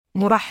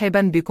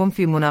مرحبا بكم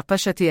في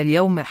مناقشة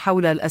اليوم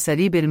حول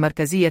الأساليب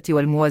المركزية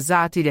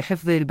والموزعة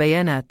لحفظ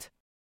البيانات.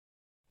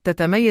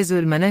 تتميز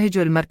المناهج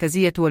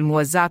المركزية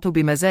والموزعة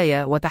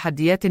بمزايا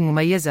وتحديات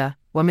مميزة،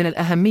 ومن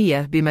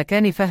الأهمية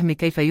بمكان فهم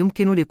كيف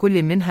يمكن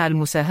لكل منها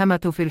المساهمة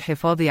في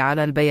الحفاظ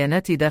على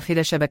البيانات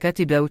داخل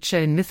شبكات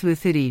بلوكتشين مثل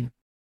لإيثريوم.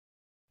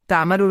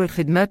 تعمل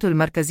الخدمات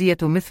المركزية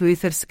مثل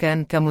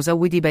لإيثريوم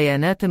كمزود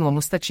بيانات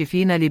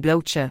ومستكشفين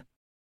لبلوكتشين،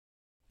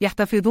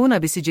 يحتفظون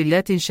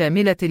بسجلات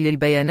شاملة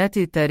للبيانات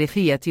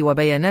التاريخية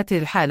وبيانات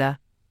الحالة،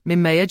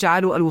 مما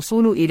يجعل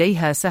الوصول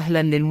إليها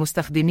سهلا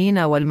للمستخدمين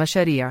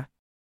والمشاريع.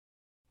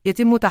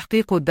 يتم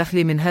تحقيق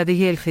الدخل من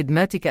هذه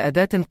الخدمات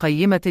كأداة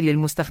قيمة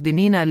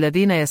للمستخدمين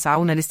الذين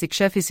يسعون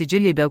لاستكشاف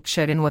سجل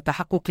بلوكتشين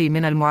والتحقق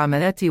من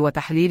المعاملات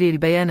وتحليل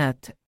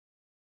البيانات.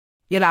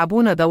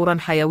 يلعبون دورا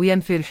حيويا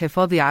في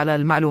الحفاظ على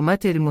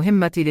المعلومات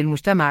المهمة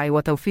للمجتمع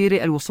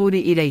وتوفير الوصول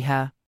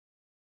إليها.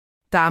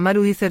 تعمل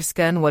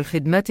لإيثريوم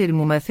والخدمات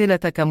المماثلة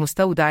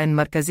كمستودع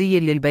مركزي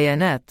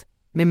للبيانات،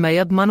 مما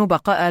يضمن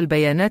بقاء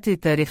البيانات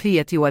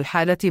التاريخية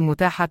والحالة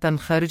متاحة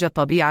خارج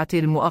الطبيعة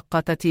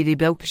المؤقتة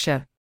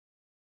لبلوكتشين.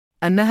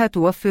 أنها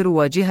توفر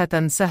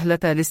واجهة سهلة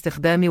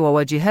الاستخدام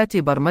وواجهات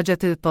برمجة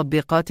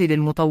التطبيقات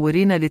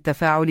للمطورين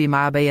للتفاعل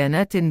مع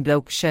بيانات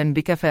بلوكتشين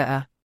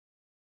بكفاءة.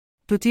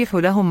 تتيح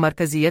لهم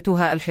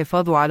مركزيتها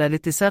الحفاظ على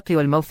الاتساق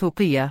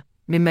والموثوقية،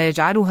 مما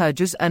يجعلها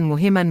جزءا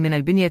مهما من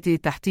البنية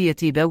التحتية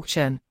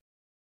بلوكتشين.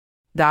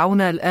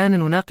 دعونا الآن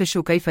نناقش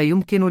كيف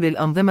يمكن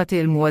للأنظمة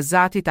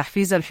الموزعة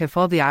تحفيز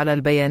الحفاظ على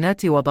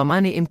البيانات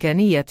وضمان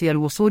إمكانية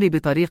الوصول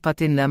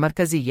بطريقة لا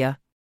مركزية.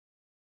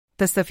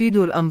 تستفيد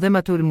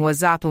الأنظمة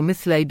الموزعة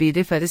مثل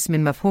بيدفرس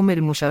من مفهوم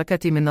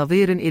المشاركة من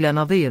نظير إلى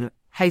نظير،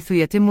 حيث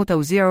يتم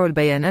توزيع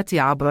البيانات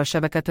عبر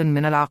شبكة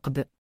من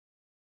العقد.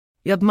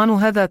 يضمن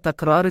هذا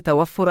تكرار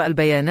توفر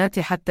البيانات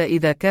حتى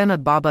إذا كانت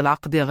بعض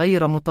العقد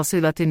غير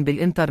متصلة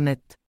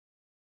بالإنترنت.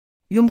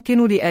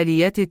 يمكن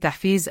لآليات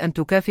التحفيز أن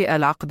تكافئ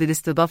العقد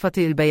لاستضافة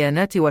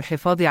البيانات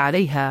والحفاظ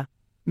عليها،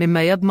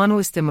 مما يضمن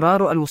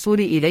استمرار الوصول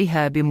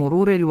إليها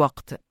بمرور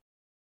الوقت.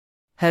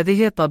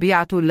 هذه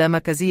الطبيعة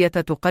اللامركزية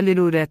تقلل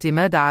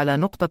الاعتماد على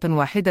نقطة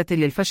واحدة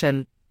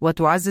للفشل،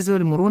 وتعزز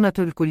المرونة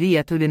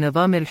الكلية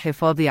لنظام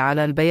الحفاظ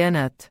على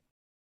البيانات.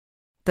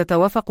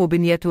 تتوافق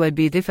بنية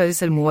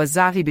البيدفرس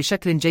الموزعة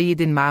بشكل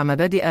جيد مع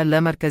مبادئ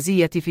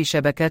اللامركزية في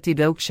شبكات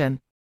بلوكتشين.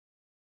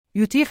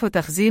 يتيح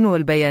تخزين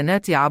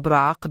البيانات عبر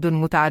عقد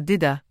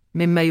متعددة،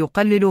 مما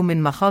يقلل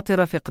من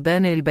مخاطر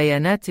فقدان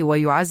البيانات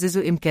ويعزز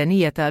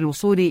إمكانية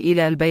الوصول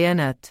إلى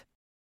البيانات.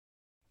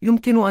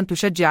 يمكن أن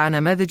تشجع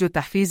نماذج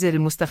تحفيز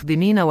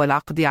المستخدمين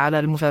والعقد على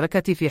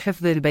المشاركة في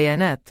حفظ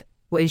البيانات،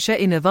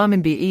 وإنشاء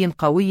نظام بيئي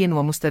قوي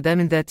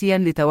ومستدام ذاتيا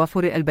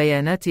لتوافر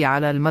البيانات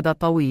على المدى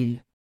الطويل.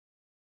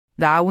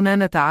 دعونا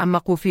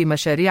نتعمق في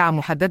مشاريع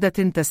محددة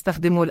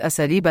تستخدم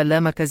الأساليب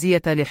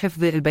اللامركزية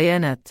لحفظ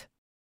البيانات.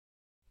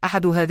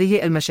 أحد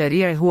هذه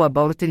المشاريع هو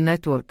بورتل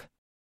نتورك.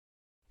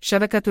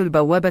 شبكة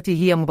البوابة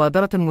هي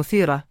مبادرة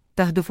مثيرة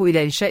تهدف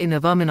إلى إنشاء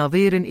نظام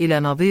نظير إلى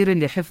نظير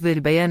لحفظ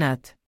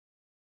البيانات.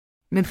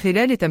 من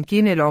خلال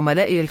تمكين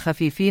العملاء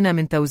الخفيفين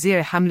من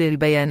توزيع حمل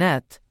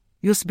البيانات،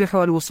 يصبح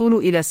الوصول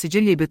إلى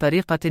السجل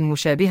بطريقة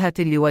مشابهة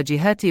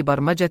لواجهات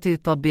برمجة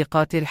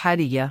التطبيقات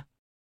الحالية.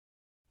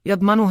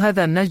 يضمن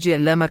هذا النهج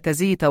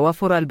اللامركزي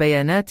توافر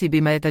البيانات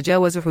بما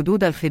يتجاوز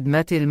حدود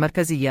الخدمات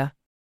المركزية.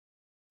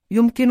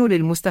 يمكن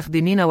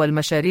للمستخدمين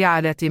والمشاريع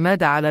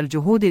الاعتماد على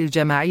الجهود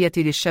الجماعية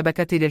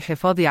للشبكة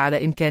للحفاظ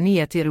على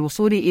إمكانية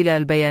الوصول إلى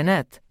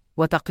البيانات،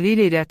 وتقليل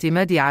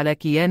الاعتماد على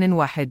كيان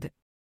واحد.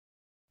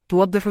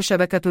 توضح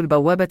شبكة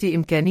البوابة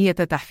إمكانية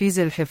تحفيز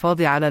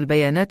الحفاظ على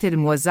البيانات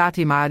الموزعة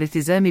مع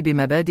الالتزام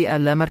بمبادئ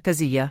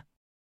اللامركزية.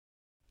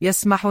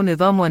 يسمح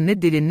نظام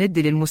الند للند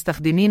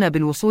للمستخدمين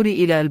بالوصول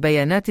إلى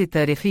البيانات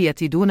التاريخية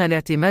دون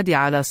الاعتماد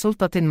على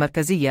سلطة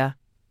مركزية،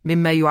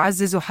 مما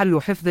يعزز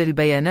حل حفظ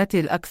البيانات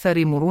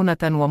الأكثر مرونة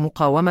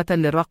ومقاومة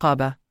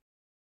للرقابة.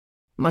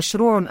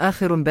 مشروع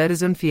آخر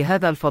بارز في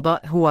هذا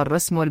الفضاء هو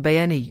الرسم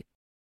البياني.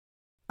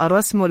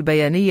 الرسم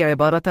البياني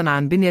عبارة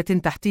عن بنية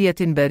تحتية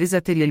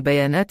بارزة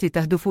للبيانات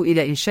تهدف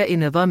إلى إنشاء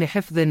نظام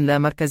حفظ لا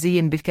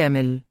مركزي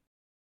بالكامل.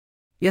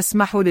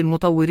 يسمح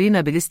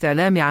للمطورين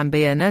بالاستعلام عن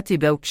بيانات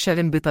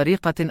بلوكتشين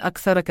بطريقة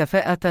أكثر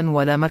كفاءة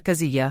ولا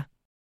مركزية.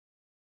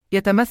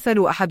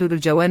 يتمثل أحد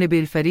الجوانب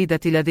الفريدة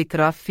لا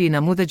ذكر في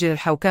نموذج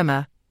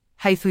الحوكمة،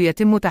 حيث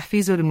يتم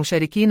تحفيز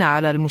المشاركين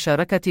على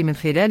المشاركة من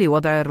خلال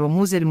وضع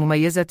الرموز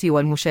المميزة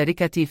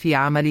والمشاركة في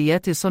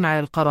عمليات صنع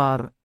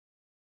القرار.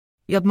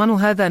 يضمن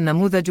هذا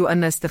النموذج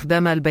أن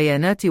استخدام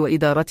البيانات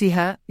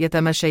وإدارتها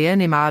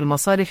يتماشيان مع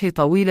المصالح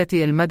طويلة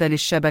المدى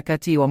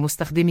للشبكة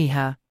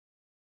ومستخدميها.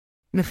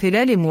 من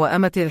خلال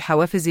موائمة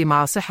الحوافز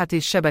مع صحة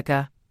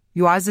الشبكة،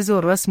 يعزز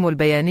الرسم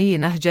البياني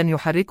نهجا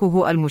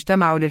يحركه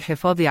المجتمع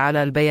للحفاظ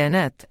على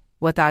البيانات،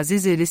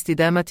 وتعزيز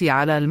الاستدامة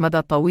على المدى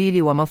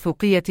الطويل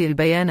وموثوقية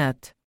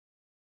البيانات.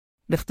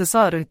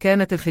 باختصار،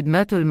 كانت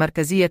الخدمات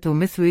المركزية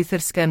مثل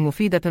لإيثريوم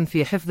مفيدة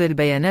في حفظ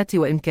البيانات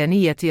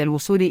وإمكانية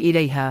الوصول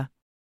إليها.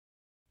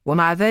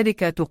 ومع ذلك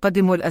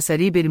تقدم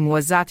الأساليب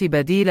الموزعة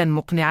بديلاً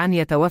مقنعاً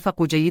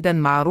يتوافق جيداً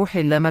مع روح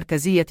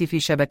اللامركزية في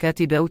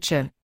شبكات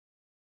بلوكتشين.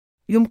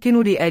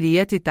 يمكن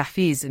لآليات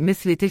التحفيز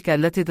مثل تلك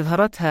التي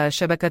ظهرتها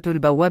شبكة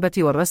البوابة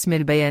والرسم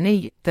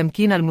البياني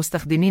تمكين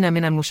المستخدمين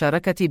من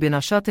المشاركة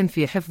بنشاط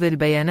في حفظ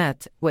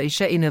البيانات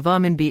وإنشاء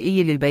نظام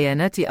بيئي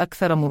للبيانات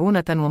أكثر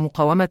مرونة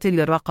ومقاومة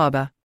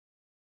للرقابة.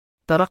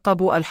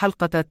 ترقبوا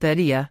الحلقة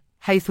التالية،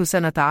 حيث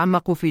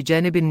سنتعمق في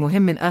جانب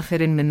مهم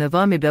آخر من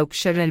نظام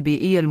بلوكتشين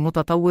البيئي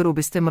المتطور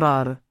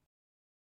باستمرار.